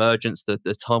platforms, the emergence,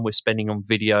 the time we're spending on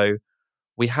video,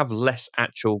 we have less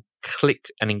actual click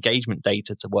and engagement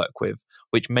data to work with,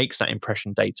 which makes that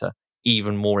impression data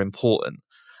even more important.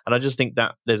 And I just think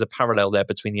that there's a parallel there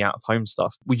between the out-of-home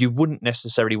stuff, where you wouldn't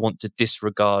necessarily want to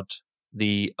disregard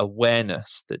the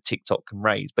awareness that TikTok can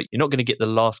raise, but you're not going to get the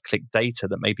last click data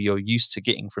that maybe you're used to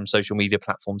getting from social media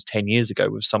platforms 10 years ago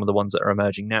with some of the ones that are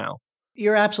emerging now.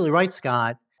 You're absolutely right,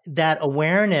 Scott. That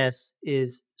awareness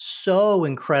is so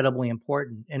incredibly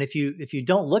important. And if you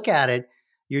don't look at it,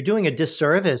 you're doing a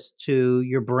disservice to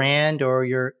your brand or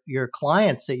your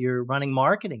clients that you're running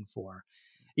marketing for.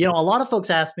 You know, a lot of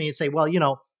folks ask me and say, well,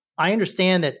 I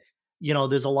understand that,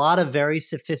 there's a lot of very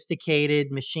sophisticated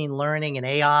machine learning and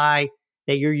AI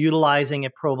that you're utilizing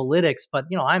at Provalytics, but,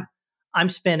 I'm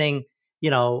spending,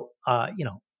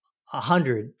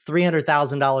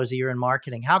 $300,000 a year in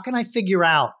marketing. How can I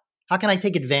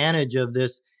take advantage of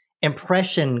this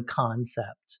impression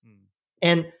concept?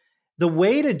 And the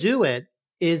way to do it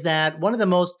is that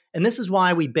and this is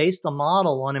why we base the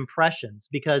model on impressions,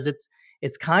 because it's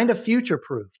kind of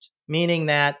future-proofed, meaning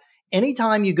that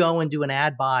anytime you go and do an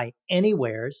ad buy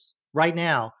anywheres right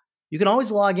now, you can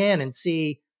always log in and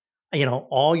see,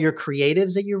 all your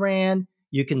creatives that you ran.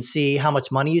 You can see how much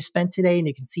money you spent today, and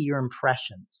you can see your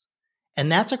impressions.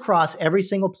 And that's across every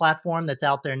single platform that's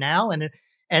out there now. And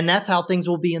that's how things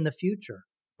will be in the future.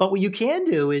 But what you can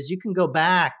do is you can go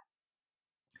back,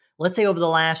 let's say over the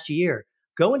last year,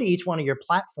 go into each one of your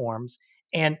platforms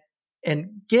and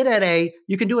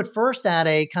you can do it first at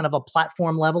a kind of a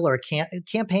platform level, or a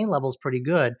campaign level is pretty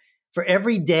good. For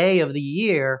every day of the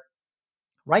year,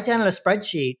 write down in a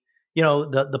spreadsheet,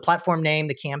 the platform name,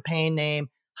 the campaign name,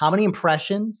 how many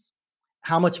impressions,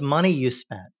 how much money you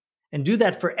spent, and do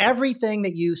that for everything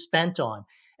that you spent on.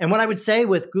 And what I would say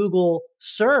with Google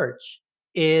search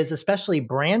is, especially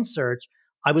brand search,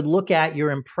 I would look at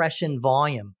your impression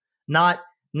volume, not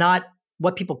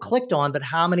what people clicked on, but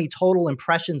how many total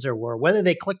impressions there were. Whether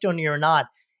they clicked on you or not,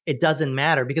 it doesn't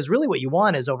matter, because really what you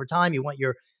want is, over time, you want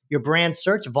your brand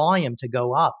search volume to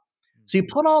go up. So you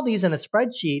put all these in a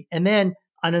spreadsheet, and then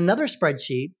on another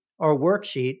spreadsheet or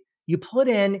worksheet, you put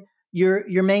in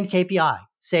your main KPI,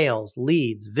 sales,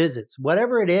 leads, visits,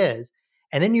 whatever it is.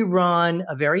 And then you run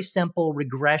a very simple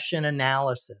regression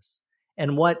analysis.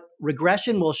 And what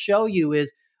regression will show you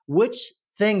is which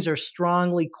things are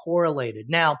strongly correlated.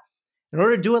 Now, in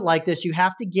order to do it like this, you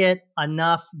have to get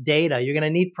enough data. You're going to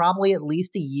need probably at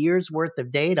least a year's worth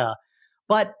of data.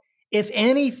 But if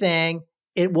anything,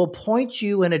 it will point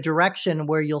you in a direction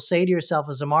where you'll say to yourself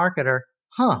as a marketer,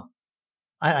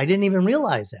 I didn't even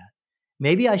realize that.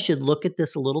 Maybe I should look at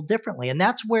this a little differently. And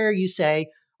that's where you say,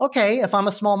 okay, if I'm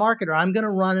a small marketer, I'm going to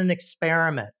run an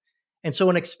experiment. And so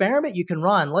an experiment you can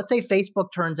run, let's say Facebook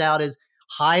turns out is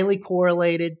highly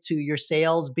correlated to your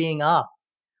sales being up.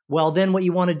 Well, then what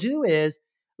you want to do is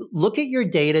look at your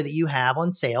data that you have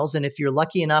on sales. And if you're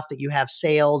lucky enough that you have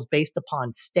sales based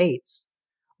upon states,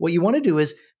 what you want to do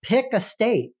is pick a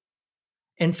state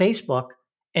in Facebook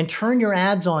and turn your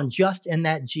ads on just in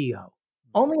that geo,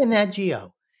 only in that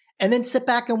geo, and then sit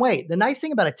back and wait. The nice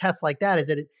thing about a test like that is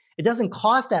that it doesn't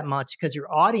cost that much because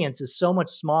your audience is so much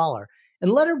smaller.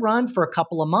 And let it run for a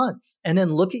couple of months and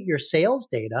then look at your sales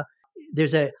data.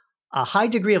 There's a high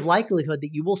degree of likelihood that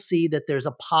you will see that there's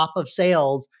a pop of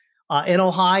sales in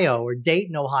Ohio or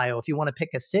Dayton, Ohio, if you want to pick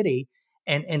a city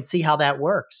and see how that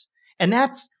works. And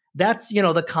that's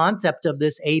the concept of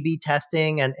this A/B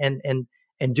testing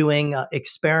and doing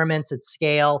experiments at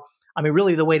scale. I mean,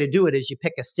 really the way to do it is you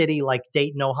pick a city like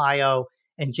Dayton, Ohio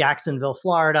and Jacksonville,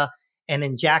 Florida. And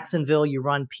in Jacksonville, you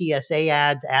run PSA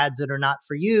ads that are not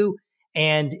for you.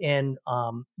 And in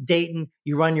Dayton,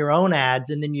 you run your own ads,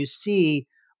 and then you see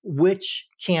which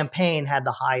campaign had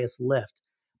the highest lift.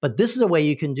 But this is a way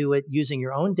you can do it using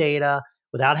your own data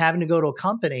without having to go to a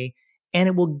company, and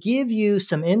it will give you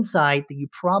some insight that you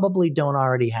probably don't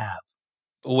already have.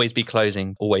 Always be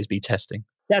closing, always be testing.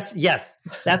 That's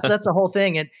the whole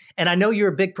thing. And I know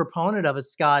you're a big proponent of it,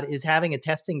 Scott, is having a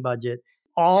testing budget.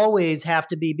 Always have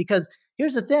to be, because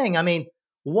here's the thing. I mean,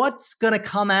 what's going to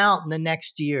come out in the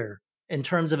next year in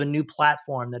terms of a new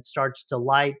platform that starts to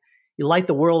light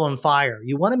the world on fire?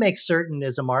 You want to make certain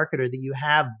as a marketer that you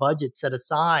have budget set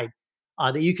aside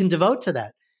that you can devote to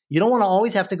that. You don't want to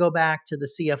always have to go back to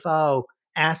the CFO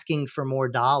asking for more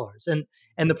dollars.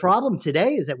 And the problem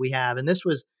today is that we have, and this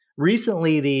was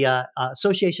recently the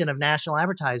Association of National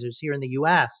Advertisers here in the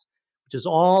US, which is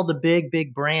all the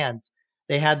big brands.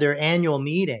 They had their annual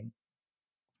meeting.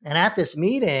 And at this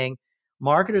meeting,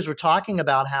 marketers were talking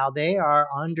about how they are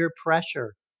under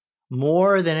pressure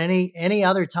more than any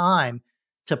other time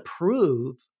to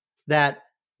prove that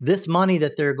this money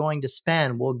that they're going to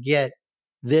spend will get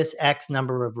this X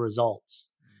number of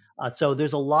results. So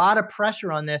there's a lot of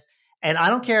pressure on this. And I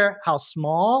don't care how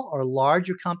small or large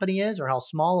your company is or how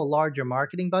small or large your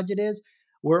marketing budget is,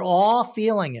 we're all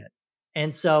feeling it.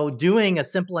 And so doing a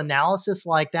simple analysis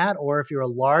like that, or if you're a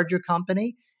larger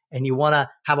company and you want to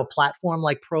have a platform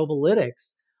like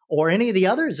Provalytics or any of the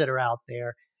others that are out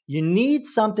there, you need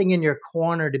something in your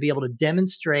corner to be able to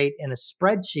demonstrate in a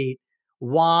spreadsheet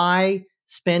why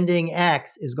spending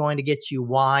X is going to get you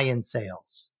Y in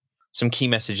sales. Some key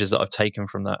messages that I've taken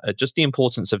from that are just the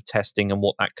importance of testing and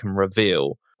what that can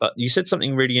reveal. But you said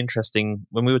something really interesting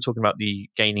when we were talking about the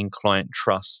gaining client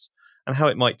trust and how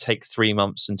it might take 3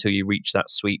 months until you reach that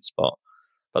sweet spot.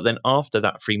 But then after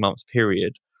that 3-month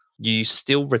period, you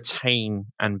still retain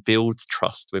and build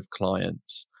trust with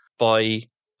clients by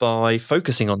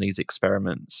focusing on these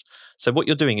experiments. So what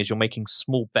you're doing is you're making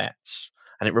small bets.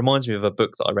 And it reminds me of a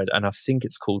book that I read, and I think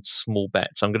it's called Small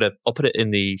Bets. I'll put it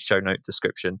in the show note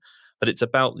description, but it's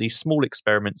about these small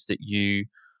experiments that you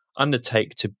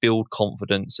undertake to build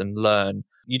confidence and learn.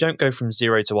 You don't go from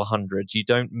 0 to 100. You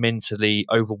don't mentally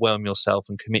overwhelm yourself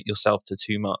and commit yourself to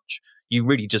too much. You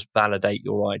really just validate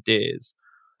your ideas.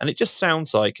 And it just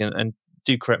sounds like, and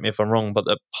do correct me if I'm wrong, but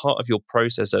that part of your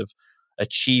process of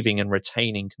achieving and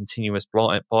retaining continuous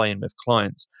buy-in with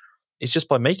clients is just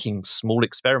by making small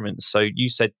experiments. So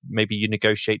you said maybe you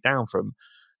negotiate down from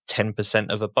 10%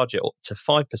 of a budget to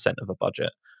 5% of a budget.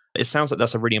 It sounds like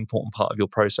that's a really important part of your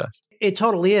process. It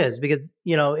totally is, because,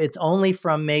 it's only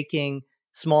from making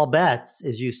small bets,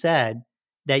 as you said,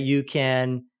 that you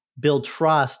can build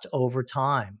trust over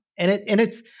time.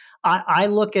 I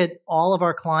look at all of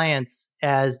our clients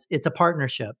as it's a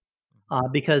partnership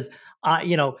because,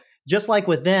 just like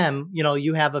with them,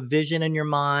 you have a vision in your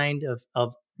mind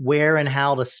of where and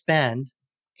how to spend,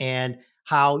 and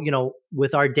how,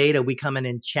 with our data, we come in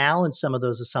and challenge some of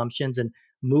those assumptions and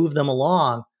move them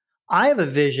along. I have a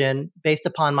vision based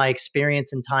upon my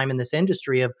experience and time in this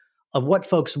industry of what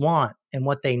folks want and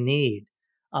what they need.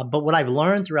 But what I've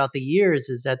learned throughout the years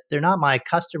is that they're not my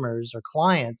customers or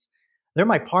clients. They're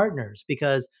my partners,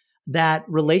 because that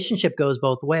relationship goes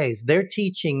both ways. They're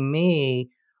teaching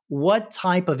me what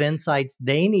type of insights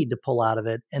they need to pull out of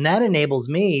it. And that enables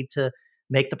me to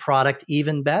make the product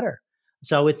even better.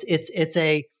 So it's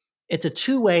a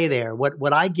two-way there.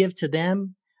 What I give to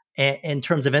them in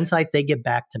terms of insight, they give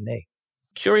back to me.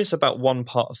 Curious about one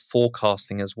part of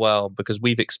forecasting as well, because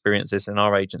we've experienced this in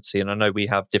our agency, and I know we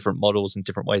have different models and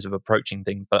different ways of approaching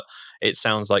things, but it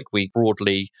sounds like we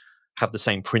broadly have the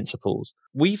same principles.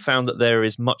 We found that there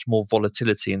is much more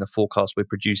volatility in the forecast we're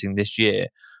producing this year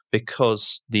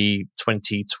because the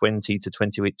 2020 to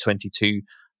 2022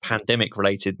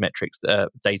 pandemic-related metrics,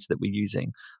 data that we're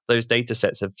using, those data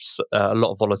sets have a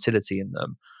lot of volatility in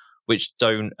them, which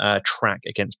don't track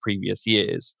against previous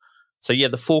years. So yeah,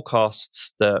 the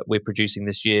forecasts that we're producing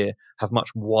this year have much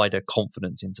wider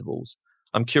confidence intervals.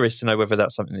 I'm curious to know whether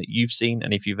that's something that you've seen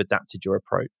and if you've adapted your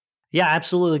approach. Yeah,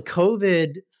 absolutely.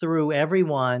 COVID threw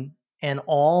everyone and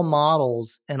all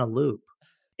models in a loop.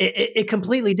 It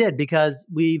completely did, because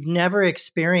we've never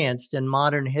experienced in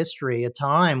modern history a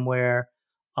time where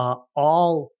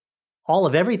all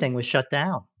of everything was shut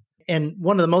down. And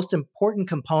one of the most important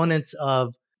components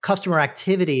of customer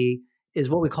activity is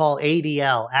what we call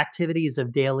ADL, activities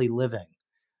of daily living.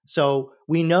 So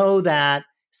we know that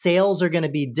sales are going to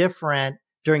be different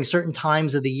during certain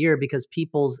times of the year because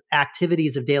people's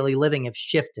activities of daily living have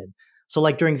shifted. So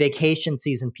like during vacation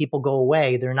season, people go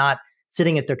away. They're not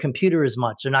sitting at their computer as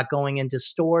much. They're not going into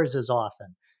stores as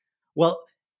often. Well,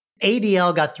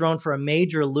 ADL got thrown for a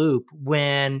major loop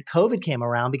when COVID came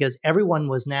around because everyone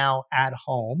was now at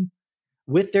home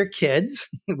with their kids,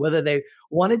 whether they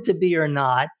wanted to be or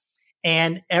not.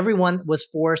 And everyone was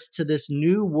forced to this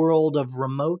new world of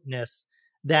remoteness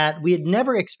that we had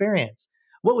never experienced.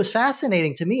 What was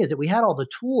fascinating to me is that we had all the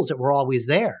tools that were always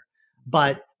there,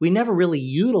 but we never really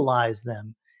utilized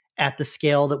them at the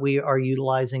scale that we are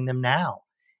utilizing them now.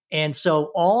 And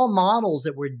so all models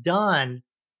that were done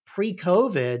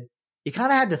pre-COVID, you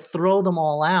kind of had to throw them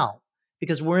all out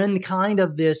because we're in kind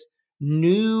of this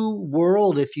new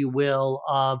world, if you will,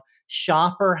 of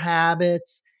shopper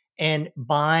habits and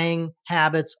buying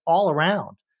habits all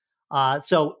around.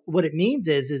 So what it means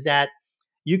is that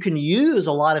you can use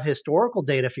a lot of historical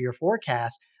data for your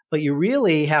forecast, but you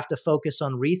really have to focus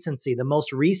on recency, the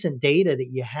most recent data that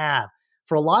you have.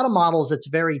 For a lot of models, it's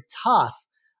very tough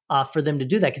for them to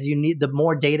do that because you need the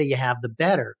more data you have, the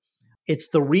better. It's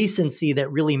the recency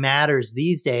that really matters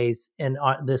these days in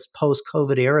this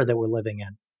post-COVID era that we're living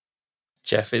in.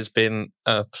 Jeff, it's been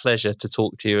a pleasure to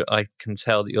talk to you. I can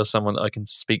tell that you're someone that I can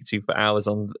speak to for hours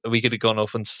on. We could have gone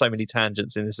off on so many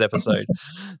tangents in this episode.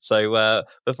 So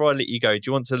before I let you go, do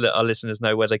you want to let our listeners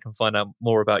know where they can find out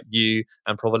more about you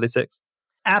and Provalytics?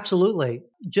 Absolutely.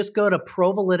 Just go to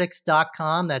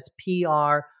provalytics.com. That's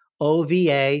Provalytics,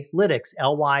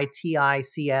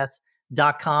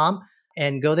 Lytics.com,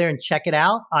 and go there and check it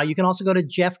out. You can also go to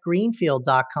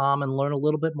jeffgreenfield.com and learn a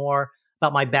little bit more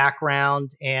about my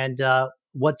background and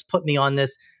what's put me on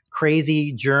this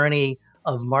crazy journey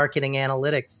of marketing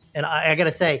analytics. And I got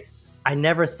to say, I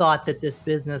never thought that this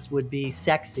business would be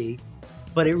sexy,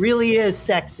 but it really is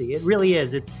sexy. It really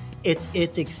is.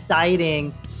 It's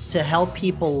exciting to help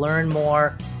people learn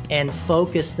more and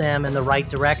focus them in the right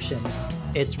direction.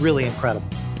 It's really incredible.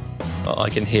 I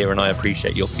can hear and I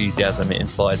appreciate your enthusiasm. It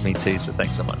inspires me too. So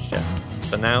thanks so much, Jeff.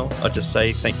 For now, I'll just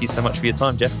say thank you so much for your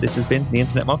time, Jeff. This has been the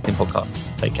Internet Marketing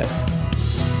Podcast. Take care.